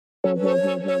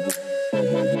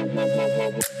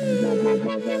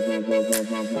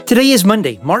Today is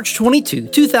Monday, March 22,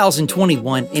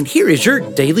 2021, and here is your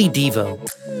Daily Devo.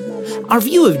 Our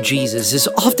view of Jesus is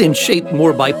often shaped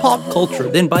more by pop culture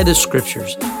than by the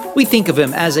scriptures. We think of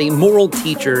him as a moral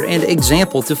teacher and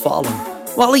example to follow.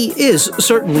 While he is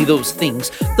certainly those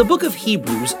things, the book of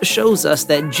Hebrews shows us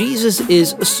that Jesus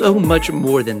is so much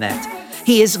more than that.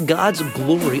 He is God's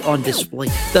glory on display,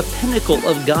 the pinnacle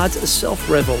of God's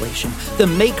self-revelation, the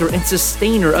maker and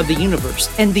sustainer of the universe,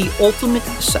 and the ultimate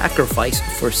sacrifice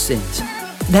for sins.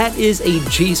 That is a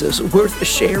Jesus worth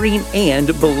sharing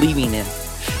and believing in.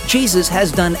 Jesus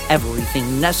has done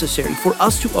everything necessary for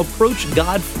us to approach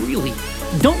God freely.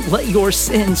 Don't let your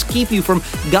sins keep you from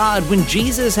God when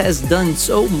Jesus has done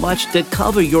so much to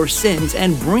cover your sins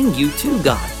and bring you to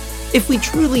God. If we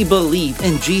truly believe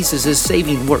in Jesus'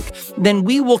 saving work, then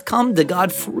we will come to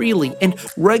God freely and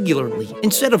regularly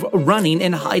instead of running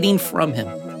and hiding from Him.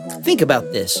 Think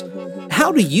about this.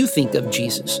 How do you think of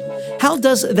Jesus? How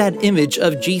does that image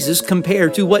of Jesus compare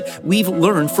to what we've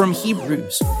learned from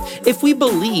Hebrews? If we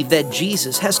believe that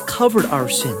Jesus has covered our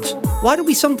sins, why do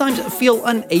we sometimes feel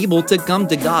unable to come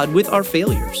to God with our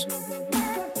failures?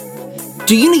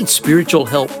 Do you need spiritual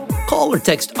help? Call or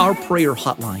text our prayer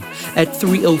hotline at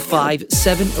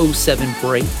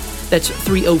 305-707-PRAY. That's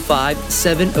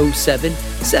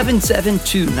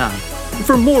 305-707-7729.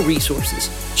 For more resources,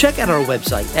 check out our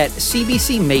website at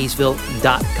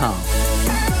cbcmaysville.com.